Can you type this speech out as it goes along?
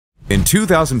In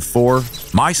 2004,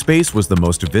 MySpace was the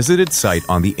most visited site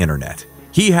on the internet.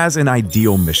 He has an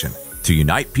ideal mission: to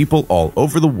unite people all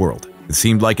over the world. It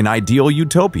seemed like an ideal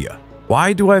utopia.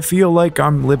 Why do I feel like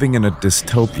I'm living in a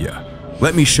dystopia?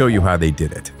 Let me show you how they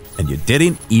did it, and you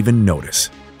didn't even notice.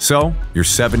 So, you're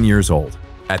 7 years old.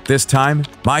 At this time,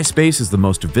 MySpace is the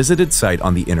most visited site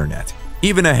on the internet,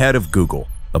 even ahead of Google.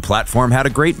 The platform had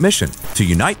a great mission: to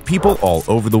unite people all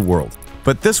over the world.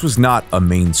 But this was not a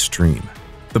mainstream.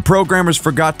 The programmers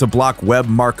forgot to block web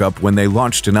markup when they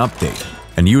launched an update,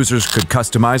 and users could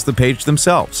customize the page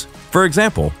themselves. For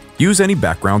example, use any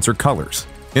backgrounds or colors.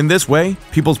 In this way,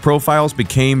 people's profiles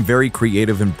became very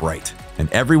creative and bright,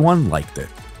 and everyone liked it.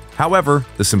 However,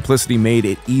 the simplicity made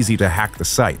it easy to hack the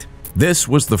site. This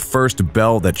was the first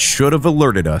bell that should have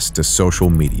alerted us to social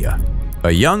media.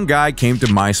 A young guy came to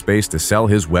MySpace to sell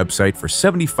his website for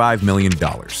 $75 million.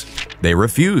 They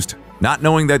refused, not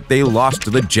knowing that they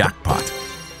lost the jackpot.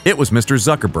 It was Mr.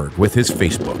 Zuckerberg with his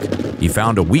Facebook. He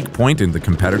found a weak point in the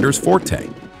competitor's forte.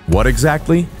 What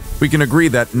exactly? We can agree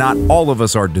that not all of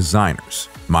us are designers.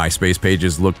 MySpace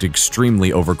pages looked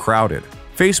extremely overcrowded.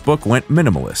 Facebook went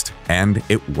minimalist, and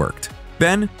it worked.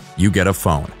 Then, you get a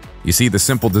phone. You see the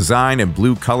simple design and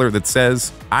blue color that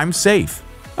says, "I'm safe."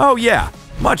 Oh yeah,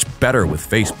 much better with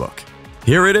Facebook.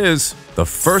 Here it is, the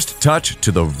first touch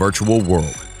to the virtual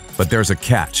world. But there's a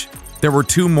catch. There were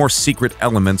two more secret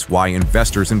elements why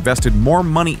investors invested more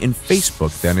money in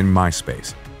Facebook than in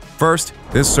MySpace. First,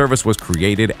 this service was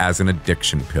created as an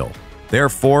addiction pill.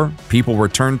 Therefore, people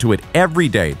returned to it every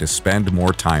day to spend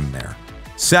more time there.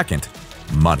 Second,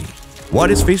 money. What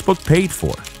is Facebook paid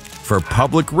for? For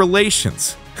public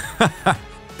relations.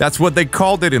 That's what they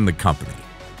called it in the company.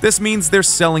 This means they're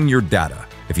selling your data.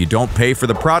 If you don't pay for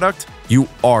the product, you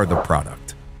are the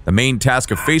product. The main task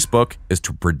of Facebook is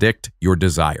to predict your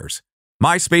desires.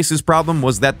 MySpace's problem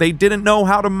was that they didn't know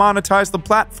how to monetize the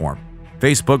platform.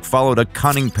 Facebook followed a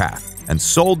cunning path and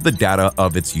sold the data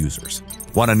of its users.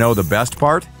 Want to know the best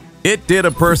part? It did a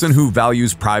person who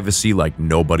values privacy like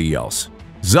nobody else.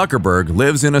 Zuckerberg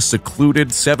lives in a secluded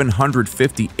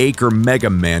 750-acre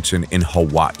mega mansion in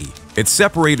Hawaii. It's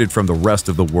separated from the rest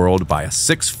of the world by a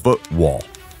 6-foot wall.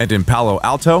 And in Palo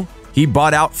Alto, he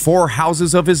bought out 4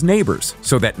 houses of his neighbors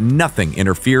so that nothing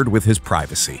interfered with his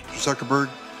privacy. Zuckerberg,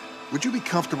 would you be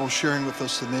comfortable sharing with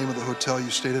us the name of the hotel you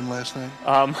stayed in last night?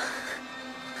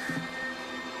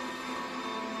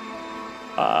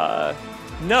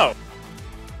 No.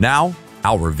 Now,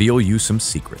 I'll reveal you some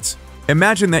secrets.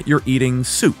 Imagine that you're eating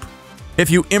soup. If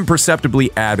you imperceptibly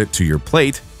add it to your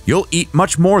plate, you'll eat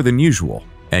much more than usual,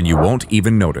 and you won't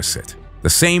even notice it. The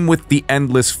same with the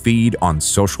endless feed on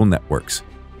social networks.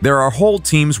 There are whole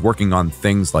teams working on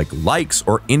things like likes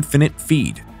or infinite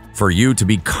feed, for you to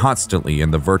be constantly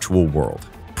in the virtual world.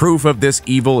 Proof of this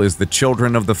evil is the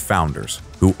children of the founders,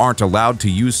 who aren't allowed to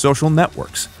use social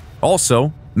networks.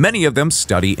 Also, many of them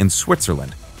study in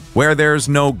Switzerland, where there's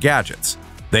no gadgets.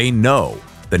 They know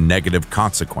the negative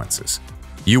consequences.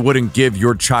 You wouldn't give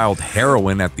your child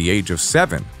heroin at the age of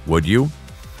 7, would you?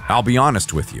 I'll be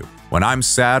honest with you. When I'm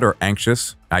sad or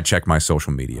anxious, I check my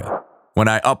social media. When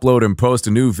I upload and post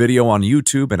a new video on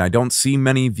YouTube and I don't see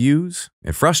many views,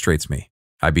 it frustrates me.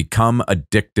 I become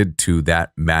addicted to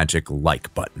that magic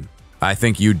like button. I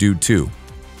think you do too.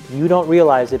 You don't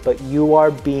realize it, but you are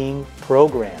being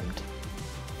programmed.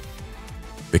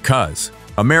 Because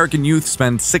American youth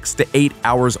spend 6 to 8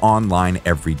 hours online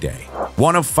every day.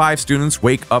 1 of 5 students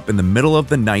wake up in the middle of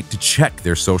the night to check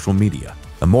their social media.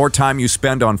 The more time you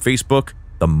spend on Facebook,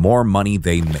 the more money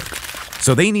they make.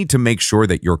 So they need to make sure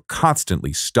that you're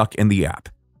constantly stuck in the app.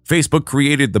 Facebook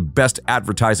created the best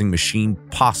advertising machine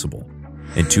possible.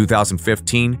 In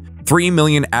 2015, 3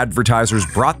 million advertisers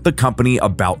brought the company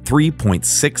about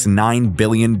 $3.69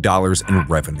 billion in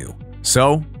revenue.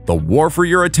 So, the war for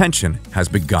your attention has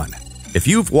begun. If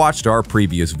you've watched our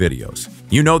previous videos,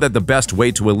 you know that the best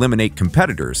way to eliminate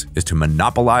competitors is to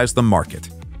monopolize the market.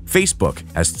 Facebook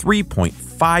has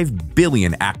 3.5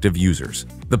 billion active users,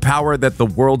 the power that the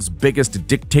world's biggest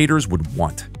dictators would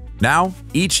want. Now,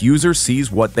 each user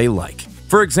sees what they like.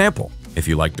 For example, if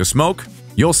you like to smoke,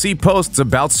 you'll see posts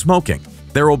about smoking.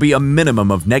 There will be a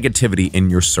minimum of negativity in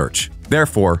your search.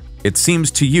 Therefore, it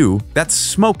seems to you that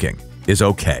smoking is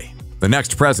okay. The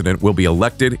next president will be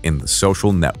elected in the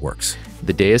social networks.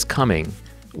 The day is coming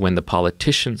when the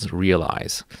politicians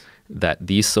realize that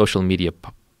these social media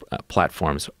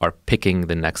platforms are picking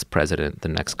the next president, the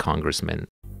next congressman.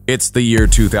 It's the year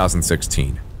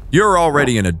 2016. You're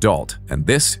already an adult, and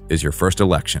this is your first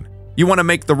election. You want to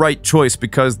make the right choice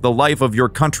because the life of your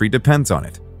country depends on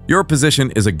it. Your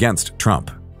position is against Trump,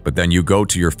 but then you go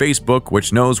to your Facebook,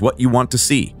 which knows what you want to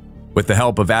see. With the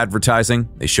help of advertising,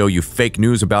 they show you fake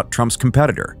news about Trump's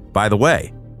competitor. By the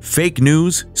way, fake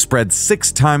news spreads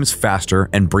 6 times faster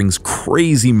and brings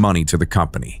crazy money to the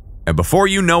company. And before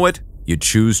you know it, you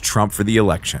choose Trump for the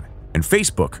election, and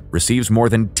Facebook receives more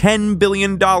than $10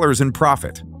 billion in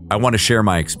profit. I want to share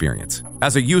my experience.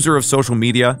 As a user of social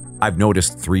media, I've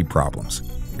noticed 3 problems: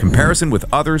 comparison with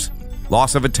others,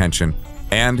 loss of attention,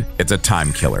 and it's a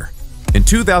time killer. In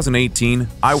 2018,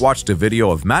 I watched a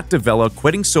video of Matt D'Avella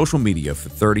quitting social media for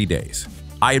 30 days.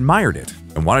 I admired it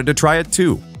and wanted to try it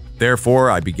too. Therefore,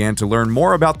 I began to learn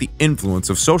more about the influence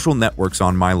of social networks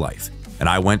on my life, and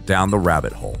I went down the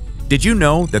rabbit hole. Did you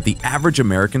know that the average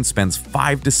American spends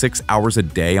 5 to 6 hours a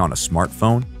day on a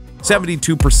smartphone?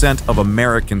 72% of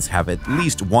Americans have at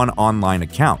least one online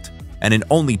account, and in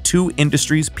only 2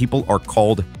 industries, people are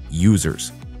called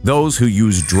users: those who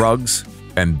use drugs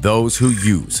and those who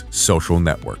use social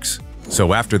networks.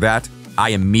 So after that, I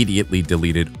immediately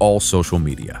deleted all social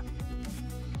media.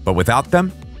 But without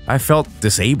them, I felt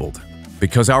disabled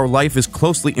because our life is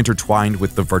closely intertwined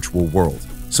with the virtual world.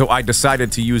 So I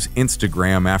decided to use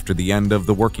Instagram after the end of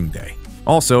the working day.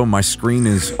 Also, my screen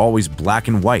is always black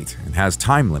and white and has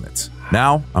time limits.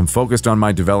 Now, I'm focused on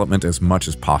my development as much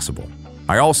as possible.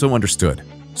 I also understood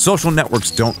social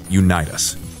networks don't unite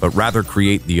us, but rather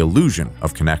create the illusion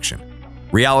of connection.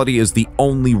 Reality is the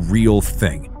only real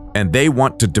thing, and they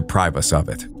want to deprive us of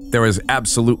it. There is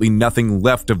absolutely nothing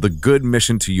left of the good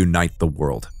mission to unite the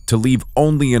world, to leave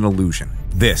only an illusion.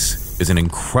 This is an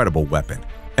incredible weapon.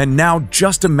 And now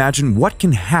just imagine what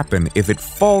can happen if it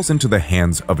falls into the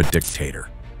hands of a dictator.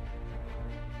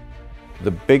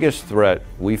 The biggest threat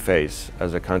we face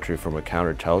as a country from a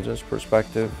counterintelligence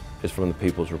perspective is from the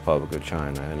People's Republic of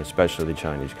China, and especially the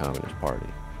Chinese Communist Party.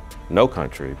 No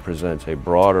country presents a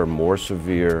broader, more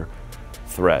severe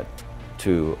threat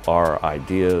to our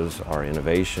ideas, our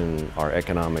innovation, our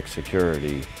economic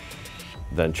security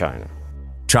than China.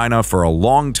 China, for a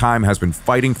long time, has been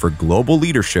fighting for global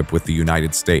leadership with the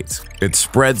United States. It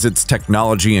spreads its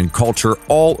technology and culture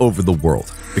all over the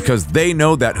world because they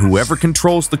know that whoever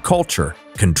controls the culture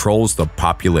controls the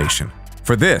population.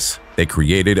 For this, they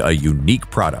created a unique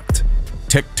product: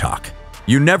 TikTok.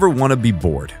 You never want to be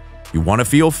bored. You want to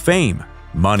feel fame,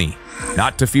 money,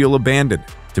 not to feel abandoned,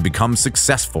 to become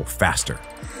successful faster.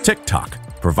 TikTok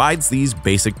provides these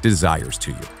basic desires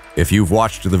to you. If you've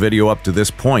watched the video up to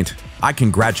this point, I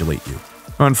congratulate you.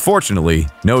 Unfortunately,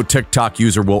 no TikTok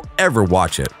user will ever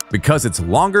watch it because it's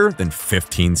longer than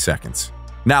 15 seconds.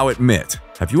 Now admit,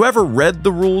 have you ever read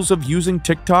the rules of using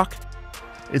TikTok?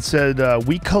 It said,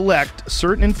 we collect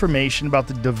certain information about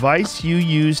the device you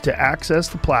use to access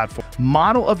the platform,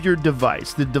 model of your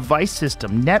device, the device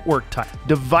system, network type,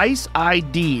 device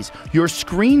IDs, your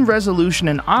screen resolution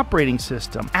and operating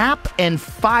system, app and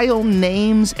file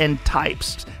names and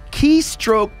types,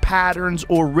 keystroke patterns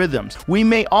or rhythms. We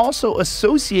may also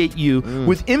associate you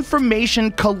with information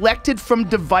collected from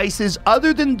devices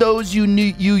other than those you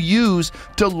use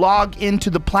to log into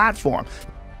the platform.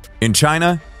 In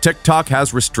China, TikTok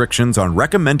has restrictions on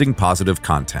recommending positive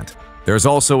content. There's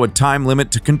also a time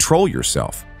limit to control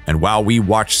yourself. And while we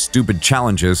watch stupid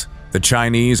challenges, the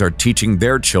Chinese are teaching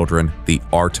their children the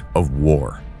art of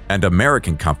war. And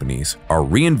American companies are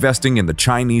reinvesting in the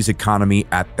Chinese economy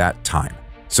at that time.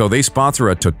 So they sponsor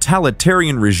a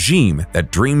totalitarian regime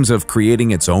that dreams of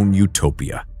creating its own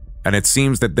utopia. And it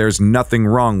seems that there's nothing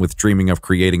wrong with dreaming of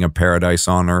creating a paradise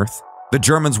on Earth. The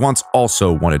Germans once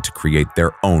also wanted to create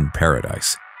their own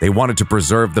paradise. They wanted to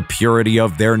preserve the purity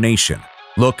of their nation.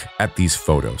 Look at these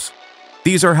photos.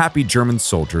 These are happy German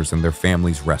soldiers and their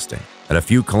families resting. At a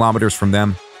few kilometers from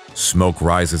them, smoke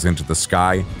rises into the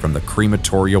sky from the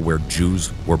crematoria where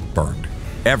Jews were burned.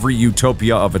 Every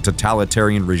utopia of a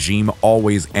totalitarian regime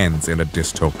always ends in a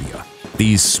dystopia.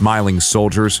 These smiling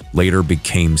soldiers later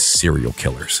became serial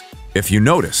killers. If you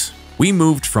notice, we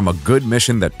moved from a good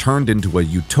mission that turned into a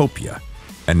utopia,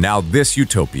 and now this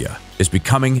utopia is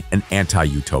becoming an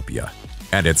anti-utopia,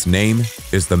 and its name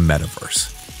is the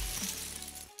metaverse.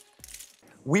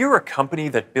 We are a company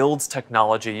that builds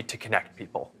technology to connect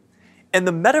people. And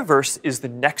the metaverse is the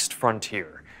next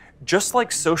frontier, just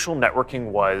like social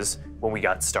networking was when we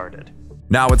got started.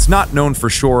 Now, it's not known for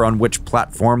sure on which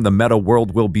platform the meta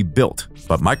world will be built,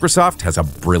 but Microsoft has a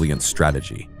brilliant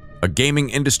strategy. A gaming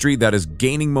industry that is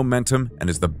gaining momentum and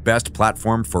is the best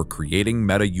platform for creating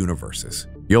meta universes.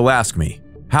 You'll ask me,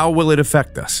 how will it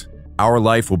affect us? Our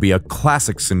life will be a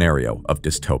classic scenario of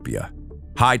dystopia.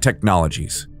 High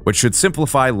technologies, which should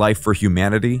simplify life for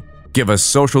humanity, give us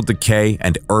social decay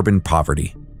and urban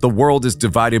poverty. The world is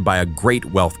divided by a great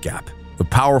wealth gap. The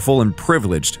powerful and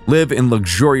privileged live in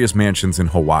luxurious mansions in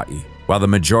Hawaii, while the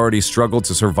majority struggle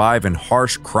to survive in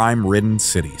harsh, crime-ridden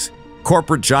cities.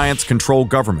 Corporate giants control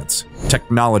governments,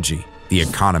 technology, the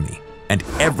economy, and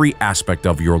every aspect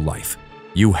of your life.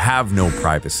 You have no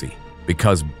privacy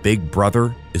because Big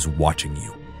Brother is watching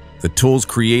you. The tools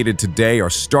created today are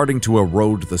starting to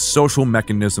erode the social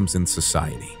mechanisms in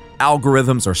society.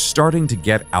 Algorithms are starting to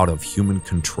get out of human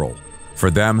control.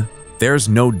 For them, there's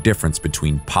no difference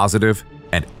between positive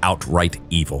and outright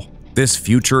evil. This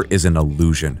future is an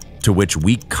illusion to which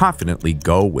we confidently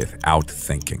go without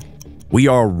thinking. We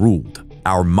are ruled,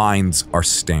 our minds are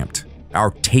stamped,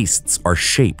 our tastes are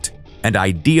shaped, and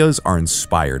ideas are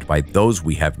inspired by those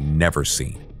we have never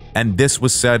seen. And this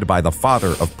was said by the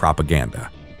father of propaganda,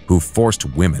 who forced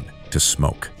women to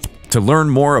smoke. To learn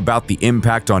more about the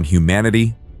impact on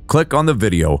humanity, click on the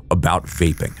video about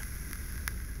vaping.